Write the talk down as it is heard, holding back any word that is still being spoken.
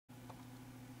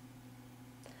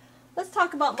let's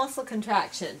talk about muscle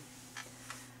contraction.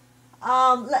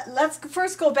 Let's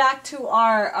first go back to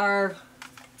our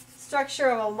structure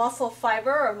of a muscle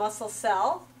fiber or muscle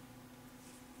cell.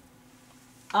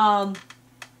 And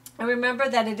remember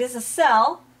that it is a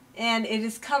cell, and it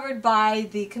is covered by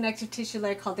the connective tissue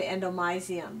layer called the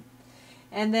endomysium.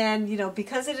 And then, you know,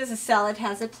 because it is a cell, it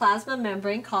has a plasma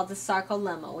membrane called the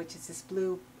sarcolemma, which is this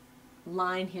blue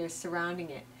line here surrounding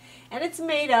it. And it's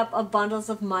made up of bundles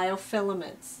of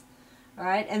myofilaments. All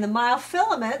right, and the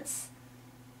myofilaments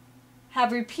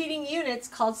have repeating units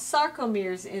called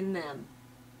sarcomeres in them.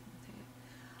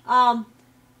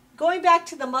 Going back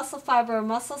to the muscle fiber or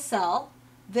muscle cell,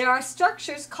 there are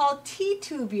structures called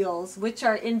T-tubules, which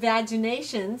are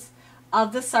invaginations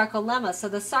of the sarcolemma. So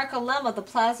the sarcolemma, the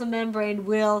plasma membrane,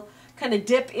 will kind of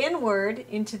dip inward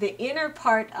into the inner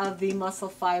part of the muscle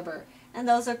fiber, and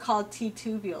those are called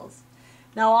T-tubules.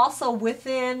 Now also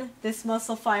within this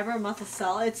muscle fiber, muscle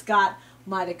cell, it's got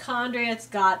mitochondria, it's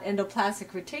got endoplasmic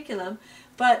reticulum,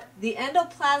 but the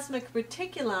endoplasmic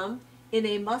reticulum in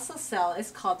a muscle cell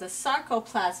is called the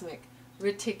sarcoplasmic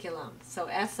reticulum. So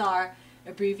SR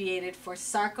abbreviated for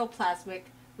sarcoplasmic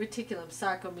reticulum.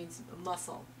 Sarco means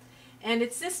muscle. And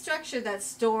it's this structure that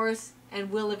stores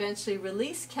and will eventually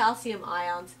release calcium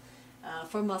ions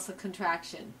for muscle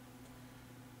contraction.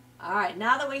 All right,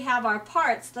 now that we have our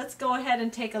parts, let's go ahead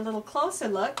and take a little closer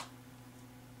look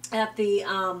at the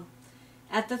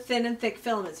thin and thick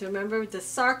filaments. Remember, the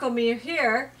sarcomere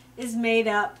here is made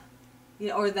up,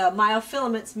 or the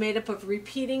myofilaments made up of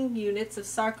repeating units of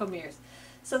sarcomeres.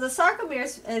 So the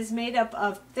sarcomere is made up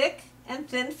of thick and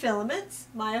thin filaments,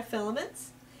 myofilaments,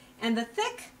 and the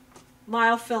thick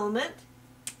myofilament,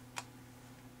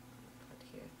 put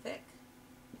here thick,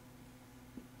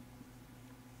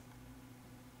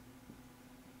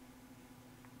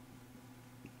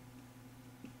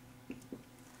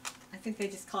 I think they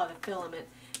just call it a filament,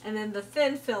 and then the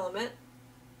thin filament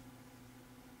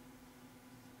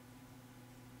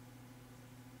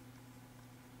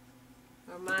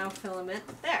or myofilament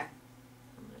there.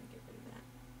 I'm going to get rid of that.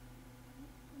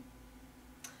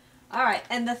 All right,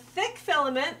 and the thick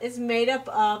filament is made up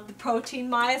of the protein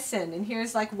myosin, and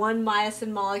here's like one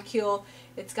myosin molecule.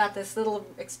 It's got this little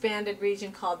expanded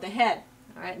region called the head.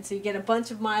 All right, and so you get a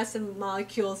bunch of myosin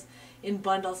molecules in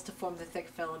bundles to form the thick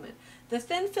filament. The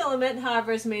thin filament,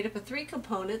 however, is made up of three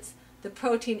components: the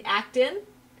protein actin,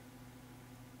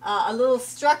 a little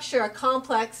structure, a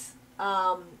complex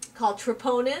called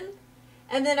troponin,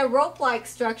 and then a rope-like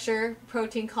structure,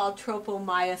 protein called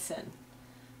tropomyosin.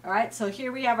 All right, so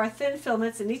here we have our thin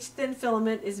filaments, and each thin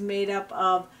filament is made up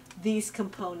of these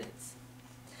components.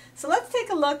 So let's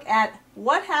take a look at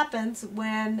what happens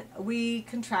when we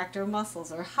contract our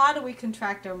muscles, or how do we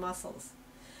contract our muscles.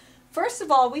 First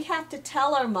of all, we have to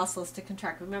tell our muscles to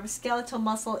contract. Remember, skeletal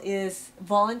muscle is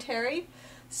voluntary,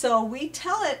 so we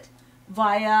tell it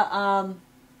via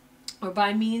or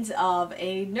by means of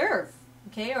a nerve,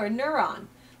 okay, or a neuron.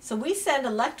 So we send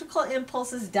electrical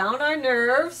impulses down our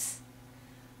nerves,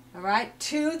 all right,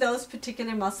 to those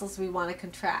particular muscles we want to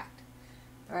contract.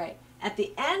 All right, at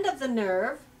the end of the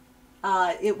nerve,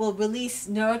 it will release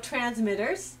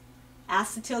neurotransmitters,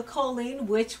 acetylcholine,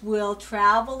 which will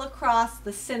travel across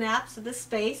the synapse of the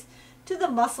space to the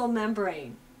muscle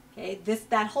membrane. Okay,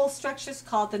 that whole structure is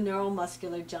called the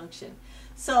neuromuscular junction.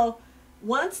 So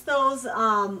once those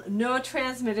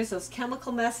neurotransmitters, those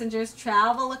chemical messengers,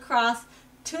 travel across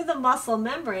to the muscle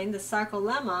membrane, the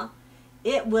sarcolemma,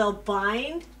 it will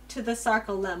bind to the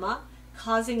sarcolemma,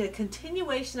 causing a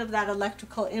continuation of that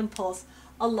electrical impulse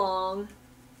along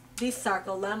the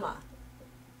sarcolemma.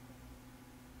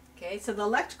 Okay, so the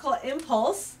electrical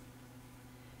impulse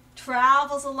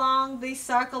travels along the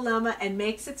sarcolemma and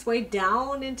makes its way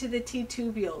down into the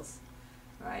T-tubules.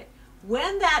 All right.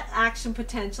 When that action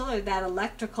potential, or that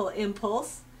electrical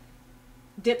impulse,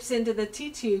 dips into the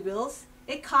T-tubules,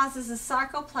 it causes the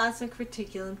sarcoplasmic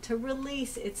reticulum to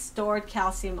release its stored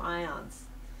calcium ions.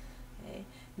 Okay.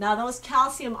 Now those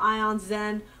calcium ions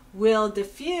then will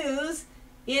diffuse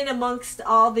in amongst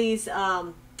all these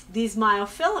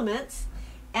myofilaments,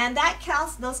 and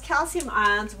those calcium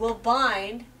ions will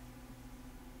bind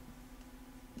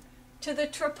to the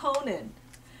troponin.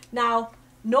 Now,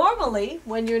 normally,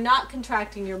 when you're not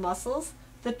contracting your muscles,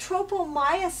 the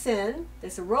tropomyosin,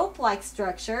 this rope-like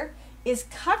structure, is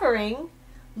covering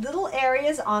little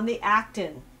areas on the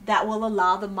actin that will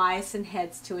allow the myosin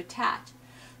heads to attach.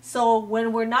 So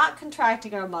when we're not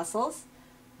contracting our muscles,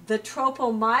 the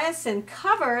tropomyosin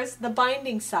covers the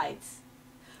binding sites.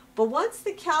 But once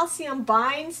the calcium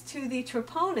binds to the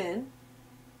troponin,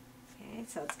 okay,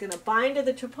 so it's going to bind to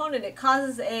the troponin, it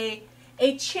causes a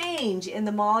change in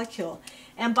the molecule.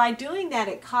 And by doing that,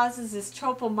 it causes this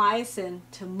tropomyosin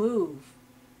to move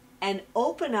and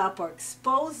open up or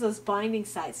expose those binding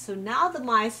sites. So now the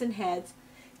myosin heads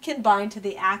can bind to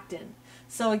the actin.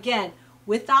 So again,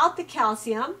 without the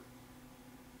calcium,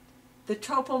 the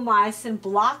tropomyosin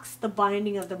blocks the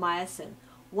binding of the myosin.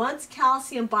 Once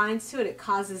calcium binds to it, it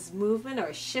causes movement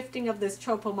or shifting of this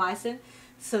tropomyosin.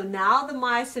 So now the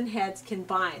myosin heads can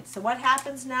bind. So what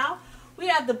happens now? We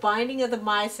have the binding of the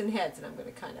myosin heads, and I'm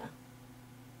going to kind of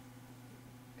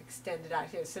extend it out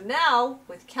here. So now,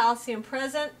 with calcium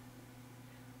present,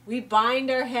 we bind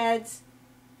our heads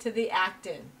to the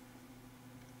actin.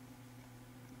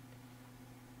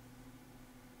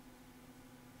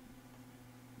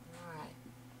 All right.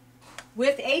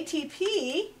 With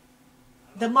ATP,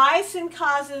 the ATP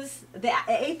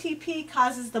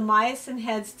causes the myosin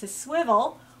heads to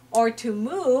swivel or to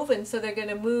move, and so they're going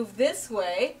to move this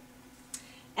way,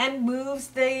 and moves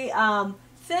the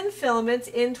thin filaments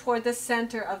in toward the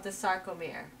center of the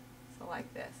sarcomere. So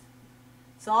like this.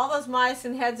 So all those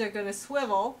myosin heads are going to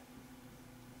swivel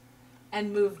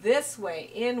and move this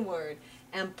way, inward,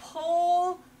 and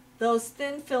pull those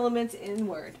thin filaments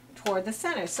inward toward the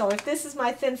center. So if this is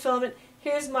my thin filament,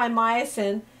 here's my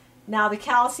myosin. Now the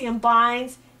calcium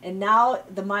binds, and now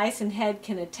the myosin head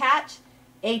can attach.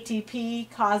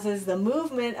 ATP causes the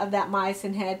movement of that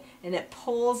myosin head, and it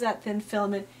pulls that thin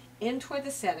filament in toward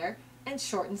the center and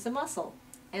shortens the muscle.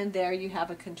 And there you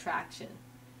have a contraction.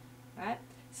 Right?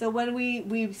 So when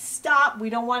we stop,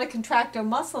 we don't want to contract our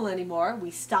muscle anymore.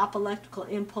 We stop electrical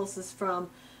impulses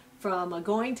from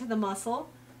going to the muscle.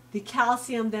 The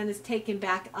calcium then is taken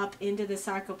back up into the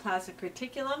sarcoplasmic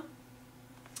reticulum.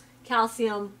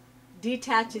 Calcium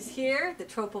detaches here. The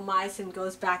tropomyosin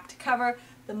goes back to cover.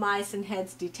 The myosin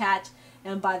heads detach.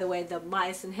 And by the way, the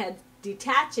myosin head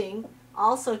detaching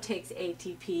also takes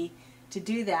ATP to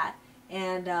do that.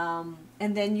 And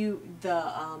then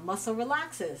the muscle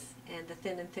relaxes, and the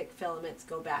thin and thick filaments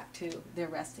go back to their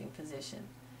resting position.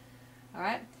 All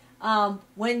right.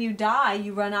 When you die,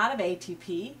 you run out of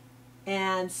ATP,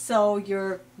 and so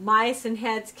your myosin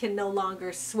heads can no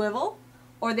longer swivel,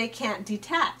 or they can't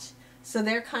detach. So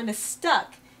they're kind of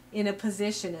stuck in a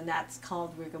position, and that's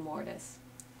called rigor mortis.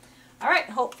 All right.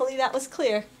 Hopefully that was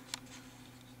clear.